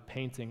God was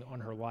painting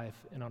on her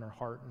life and on her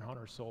heart and on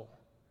her soul.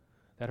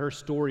 That her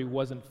story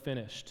wasn't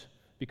finished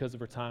because of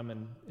her time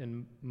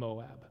in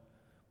Moab,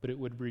 but it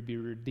would be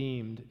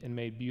redeemed and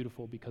made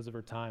beautiful because of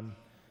her time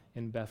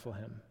in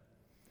Bethlehem.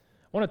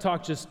 I want to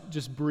talk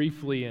just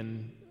briefly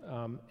and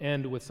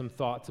end with some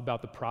thoughts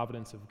about the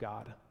providence of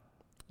God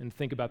and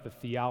think about the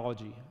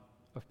theology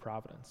of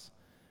providence.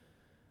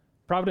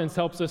 Providence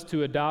helps us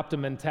to adopt a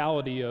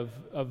mentality of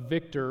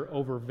victor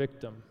over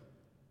victim.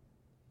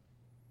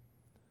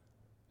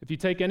 If you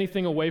take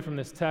anything away from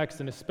this text,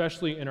 and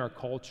especially in our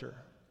culture,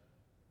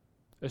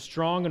 a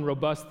strong and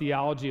robust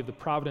theology of the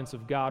providence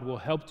of God will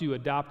help you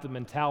adopt the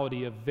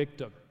mentality of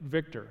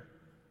victor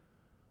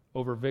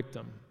over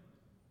victim.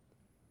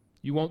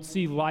 You won't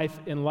see life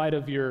in light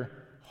of your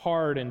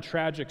hard and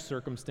tragic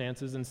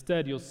circumstances.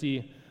 Instead, you'll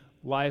see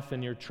life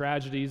and your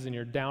tragedies and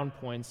your down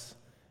points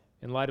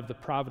in light of the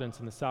providence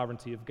and the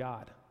sovereignty of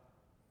God.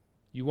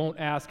 You won't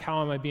ask,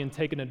 how am I being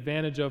taken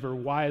advantage of, or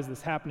why is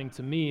this happening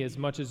to me, as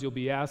much as you'll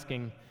be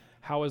asking,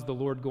 how is the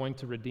Lord going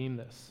to redeem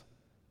this?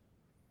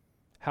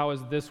 How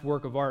is this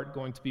work of art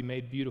going to be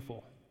made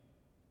beautiful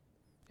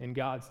in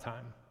God's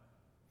time?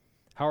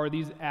 How are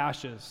these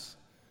ashes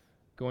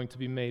going to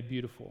be made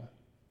beautiful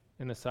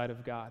in the sight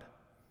of God?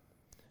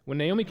 When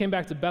Naomi came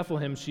back to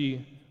Bethlehem,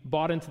 she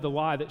bought into the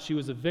lie that she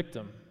was a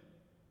victim.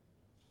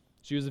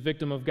 She was a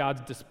victim of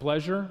God's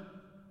displeasure,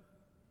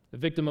 a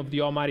victim of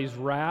the Almighty's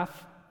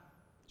wrath.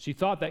 She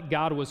thought that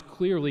God was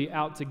clearly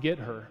out to get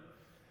her.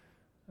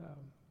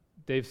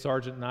 Dave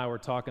Sargent and I were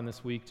talking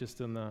this week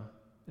just in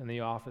the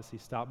office. He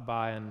stopped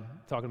by and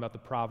talking about the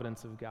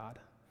providence of God.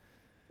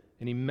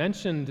 And he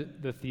mentioned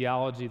the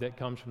theology that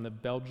comes from the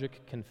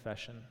Belgic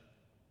Confession.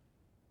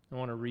 I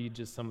want to read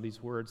just some of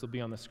these words. They'll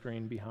be on the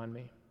screen behind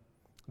me.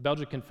 The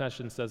Belgic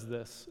Confession says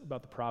this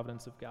about the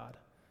providence of God.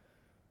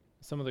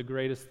 Some of the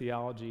greatest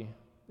theology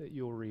that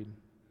you'll read.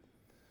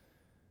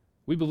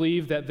 We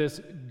believe that this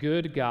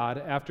good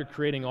God, after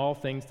creating all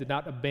things, did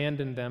not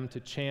abandon them to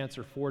chance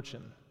or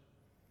fortune,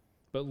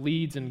 but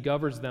leads and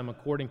governs them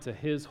according to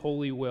his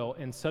holy will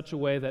in such a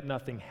way that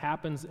nothing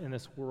happens in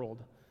this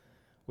world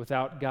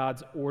without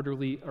God's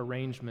orderly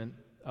arrangement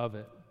of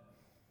it.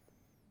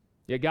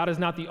 Yet God is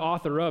not the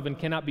author of and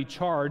cannot be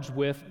charged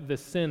with the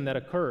sin that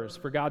occurs,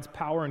 for God's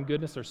power and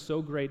goodness are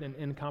so great and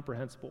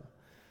incomprehensible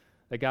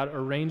that God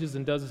arranges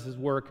and does his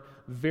work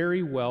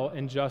very well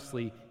and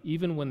justly,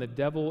 even when the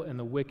devil and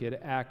the wicked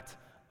act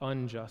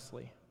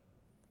unjustly.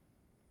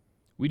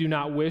 We do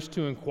not wish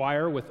to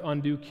inquire with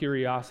undue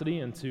curiosity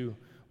into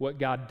what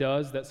God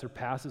does that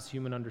surpasses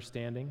human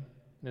understanding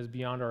and is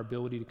beyond our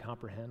ability to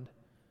comprehend.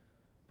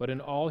 But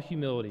in all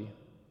humility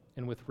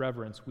and with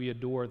reverence, we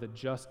adore the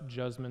just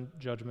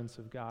judgments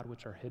of God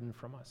which are hidden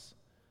from us,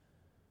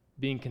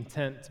 being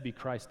content to be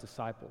Christ's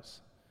disciples,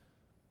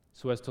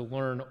 so as to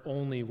learn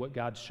only what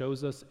God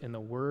shows us in the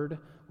Word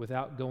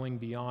without going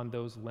beyond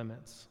those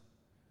limits.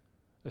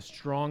 A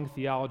strong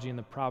theology in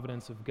the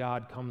providence of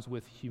God comes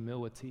with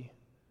humility,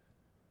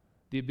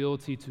 the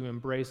ability to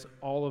embrace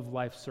all of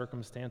life's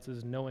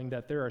circumstances, knowing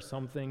that there are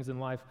some things in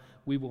life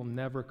we will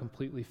never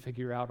completely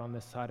figure out on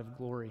this side of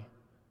glory.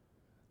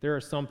 There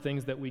are some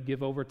things that we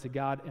give over to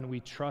God and we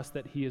trust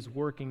that he is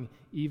working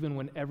even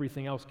when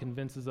everything else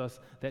convinces us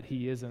that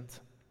he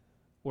isn't,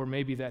 or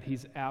maybe that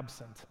he's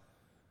absent.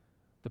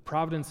 The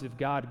providence of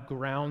God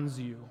grounds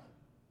you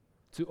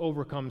to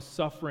overcome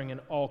suffering in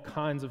all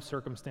kinds of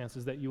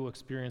circumstances that you will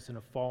experience in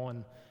a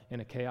fallen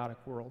and a chaotic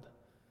world.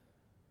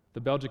 The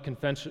Belgic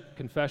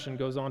Confession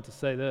goes on to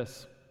say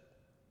this: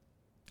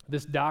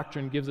 this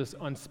doctrine gives us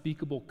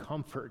unspeakable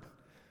comfort.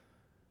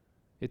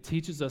 It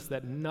teaches us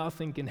that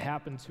nothing can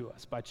happen to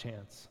us by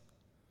chance,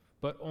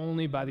 but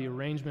only by the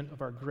arrangement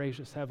of our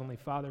gracious Heavenly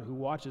Father who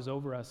watches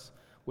over us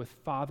with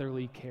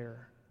fatherly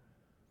care.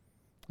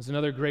 There's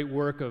another great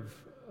work of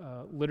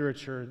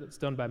literature that's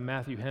done by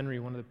Matthew Henry,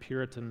 one of the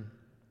Puritan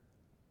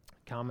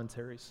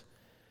commentaries.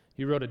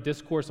 He wrote a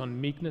discourse on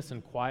meekness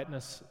and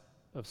quietness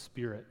of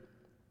spirit.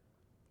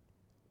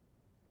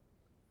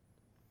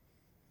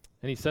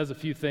 And he says a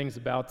few things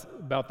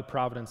about the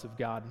providence of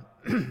God.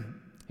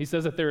 He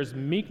says that there is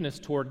meekness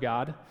toward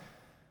God,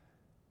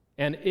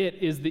 and it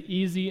is the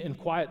easy and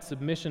quiet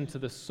submission to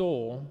the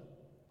soul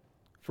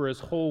for his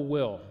whole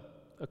will,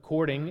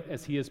 according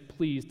as he is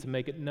pleased to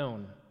make it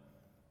known,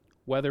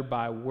 whether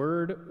by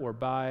word or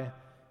by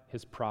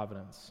his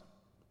providence.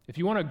 If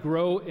you want to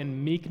grow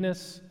in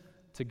meekness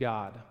to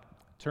God,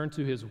 turn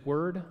to his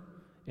word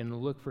and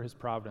look for his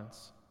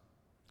providence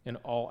in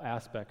all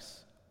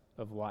aspects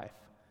of life.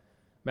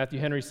 Matthew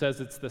Henry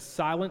says it's the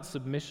silent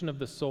submission of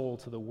the soul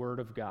to the word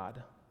of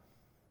God,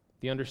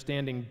 the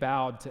understanding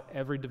bowed to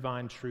every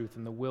divine truth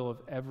and the will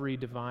of every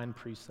divine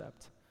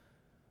precept,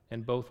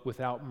 and both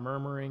without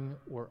murmuring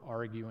or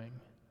arguing,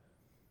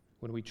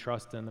 when we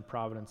trust in the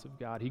providence of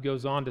God. He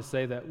goes on to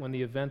say that when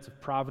the events of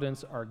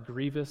providence are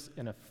grievous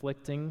and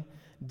afflicting,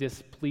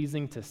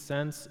 displeasing to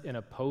sense and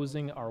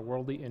opposing our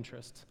worldly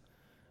interest,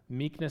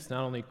 meekness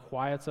not only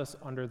quiets us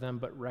under them,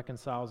 but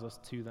reconciles us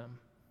to them,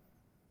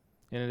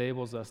 and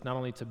enables us not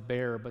only to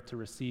bear, but to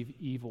receive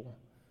evil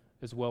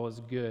as well as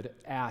good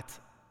at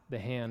the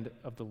hand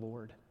of the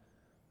Lord.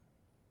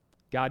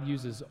 God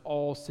uses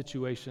all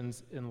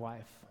situations in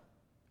life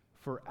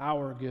for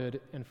our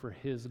good and for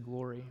his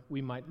glory.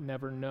 We might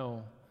never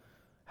know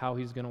how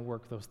he's going to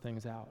work those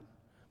things out,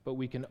 but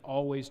we can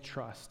always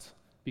trust,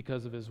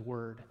 because of his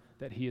word,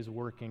 that he is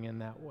working in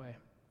that way.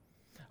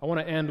 I want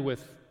to end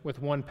with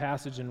one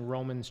passage in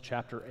Romans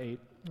chapter 8.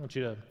 I want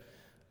you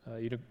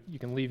to, you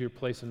can leave your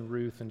place in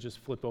Ruth and just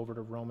flip over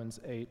to Romans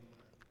 8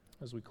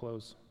 as we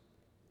close.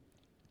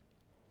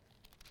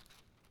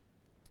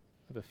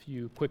 I have a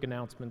few quick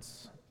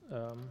announcements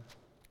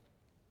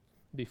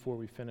before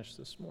we finish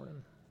this morning.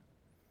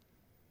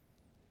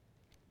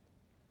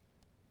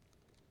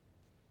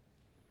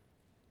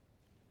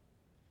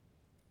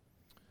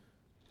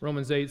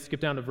 Romans 8,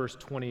 skip down to verse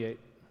 28.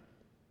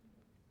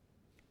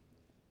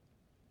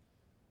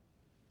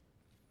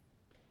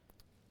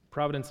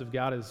 Providence of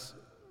God is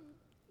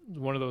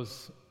one of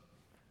those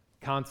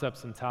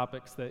concepts and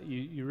topics that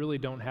you really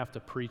don't have to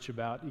preach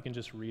about. You can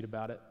just read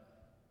about it.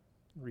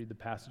 Read the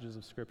passages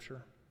of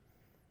Scripture.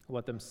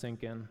 Let them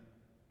sink in.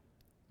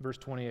 Verse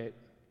 28.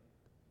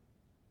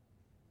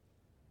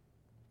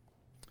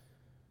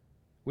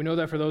 We know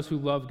that for those who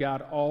love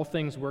God, all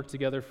things work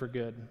together for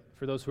good,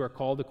 for those who are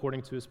called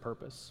according to his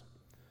purpose.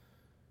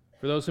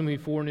 For those whom he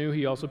foreknew,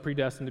 he also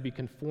predestined to be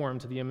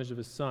conformed to the image of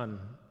his Son,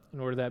 in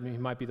order that he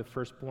might be the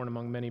firstborn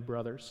among many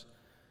brothers.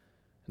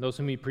 And those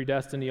whom he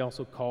predestined, he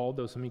also called.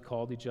 Those whom he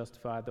called, he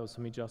justified. Those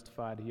whom he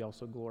justified, he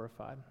also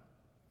glorified.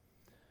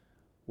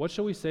 What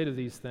shall we say to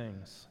these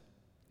things?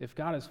 If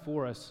God is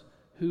for us,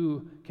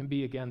 who can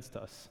be against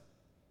us?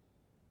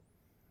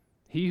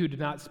 He who did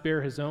not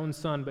spare his own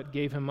Son, but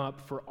gave him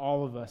up for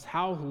all of us,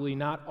 how will he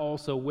not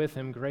also with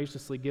him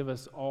graciously give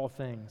us all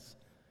things?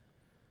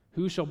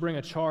 Who shall bring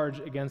a charge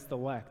against the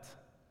elect?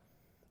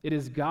 It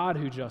is God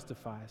who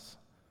justifies.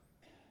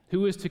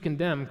 Who is to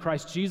condemn?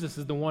 Christ Jesus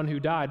is the one who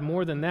died.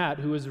 More than that,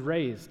 who is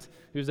raised,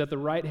 who is at the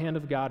right hand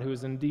of God, who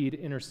is indeed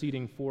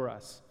interceding for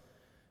us.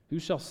 Who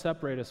shall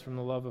separate us from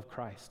the love of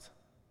Christ?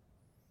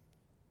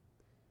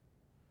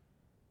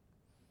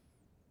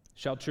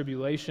 Shall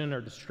tribulation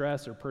or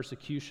distress or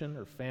persecution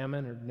or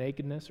famine or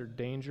nakedness or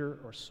danger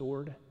or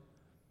sword?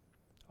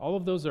 All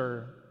of those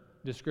are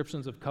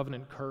descriptions of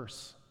covenant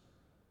curse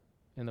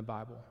in the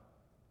Bible.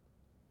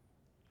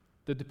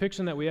 The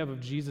depiction that we have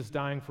of Jesus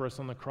dying for us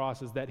on the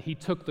cross is that he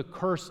took the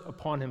curse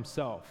upon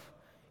himself.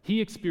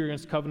 He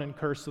experienced covenant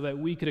curse so that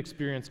we could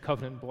experience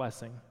covenant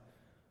blessing.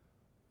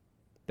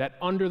 That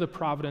under the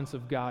providence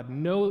of God,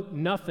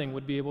 nothing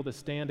would be able to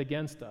stand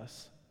against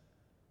us.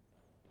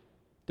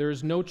 There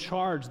is no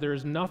charge, there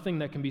is nothing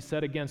that can be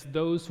said against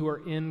those who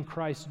are in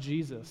Christ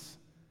Jesus.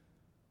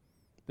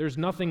 There's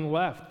nothing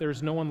left,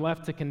 there's no one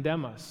left to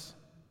condemn us.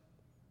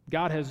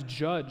 God has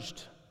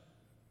judged.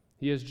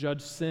 He has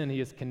judged sin, he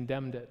has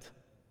condemned it.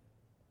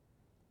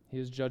 He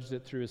has judged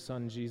it through his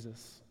Son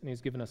Jesus, and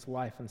he's given us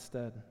life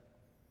instead.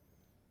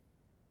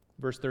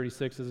 Verse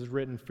 36 is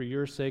written, for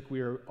your sake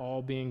we are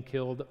all being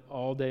killed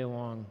all day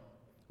long.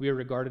 We are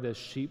regarded as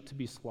sheep to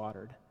be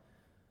slaughtered.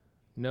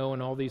 No,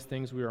 in all these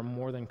things we are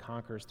more than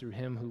conquerors through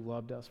him who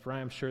loved us. For I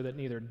am sure that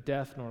neither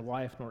death, nor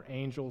life, nor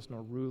angels,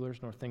 nor rulers,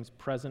 nor things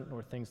present,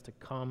 nor things to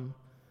come,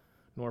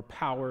 nor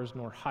powers,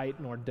 nor height,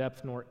 nor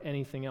depth, nor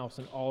anything else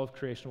in all of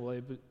creation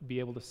will be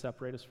able to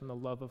separate us from the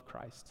love of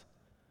Christ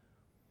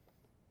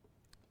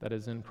that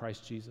is in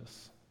Christ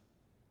Jesus,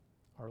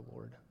 our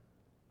Lord.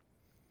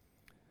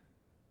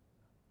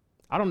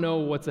 I don't know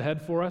what's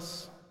ahead for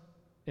us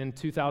in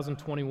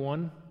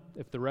 2021.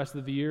 If the rest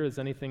of the year is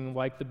anything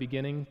like the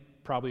beginning,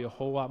 probably a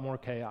whole lot more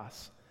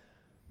chaos.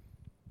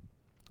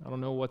 I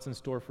don't know what's in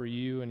store for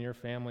you and your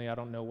family. I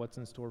don't know what's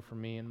in store for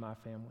me and my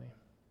family.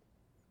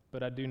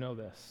 But I do know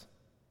this.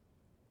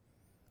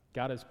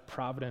 God is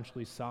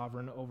providentially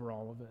sovereign over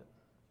all of it.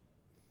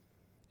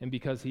 And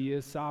because he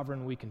is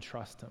sovereign, we can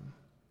trust him.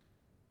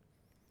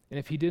 And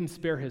if he didn't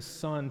spare his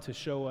son to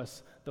show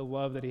us the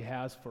love that he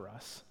has for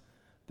us,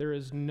 there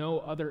is no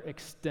other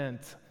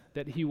extent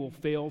that he will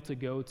fail to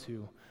go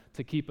to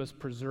keep us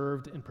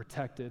preserved and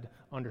protected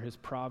under his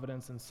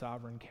providence and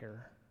sovereign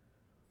care.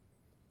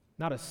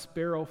 Not a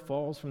sparrow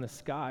falls from the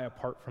sky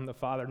apart from the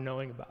Father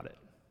knowing about it.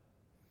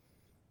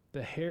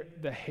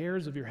 The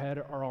hairs of your head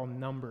are all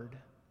numbered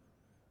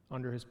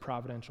under his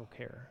providential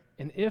care.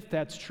 And if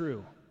that's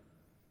true,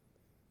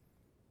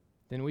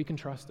 then we can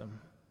trust him.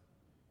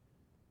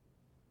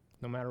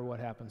 No matter what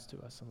happens to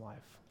us in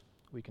life,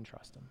 we can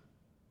trust him.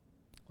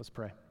 Let's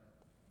pray.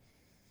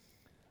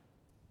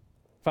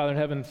 Father in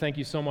heaven, thank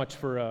you so much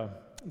for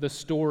the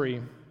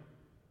story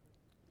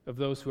of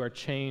those who are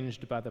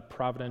changed by the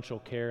providential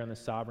care and the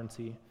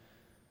sovereignty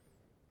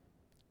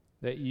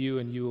that you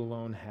and you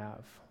alone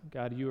have.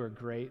 God, you are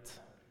great.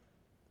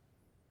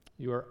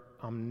 You are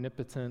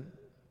omnipotent.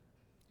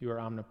 You are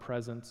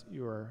omnipresent.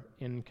 You are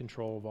in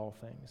control of all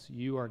things.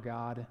 You are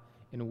God,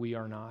 and we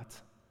are not.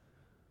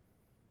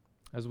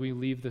 As we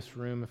leave this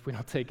room, if we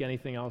don't take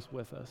anything else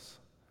with us,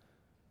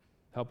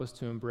 help us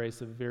to embrace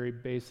a very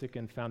basic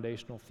and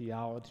foundational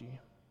theology.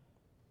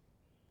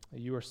 That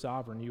you are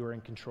sovereign, you are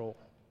in control,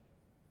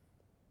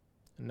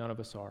 and none of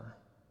us are.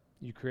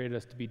 You created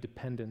us to be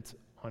dependent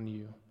on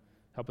you.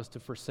 Help us to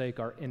forsake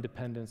our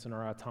independence and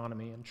our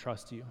autonomy and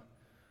trust you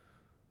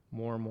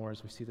more and more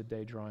as we see the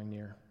day drawing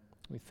near.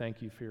 We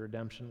thank you for your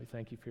redemption. We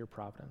thank you for your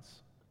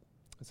providence.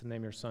 It's in the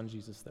name of your Son,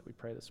 Jesus, that we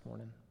pray this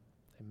morning.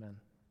 Amen.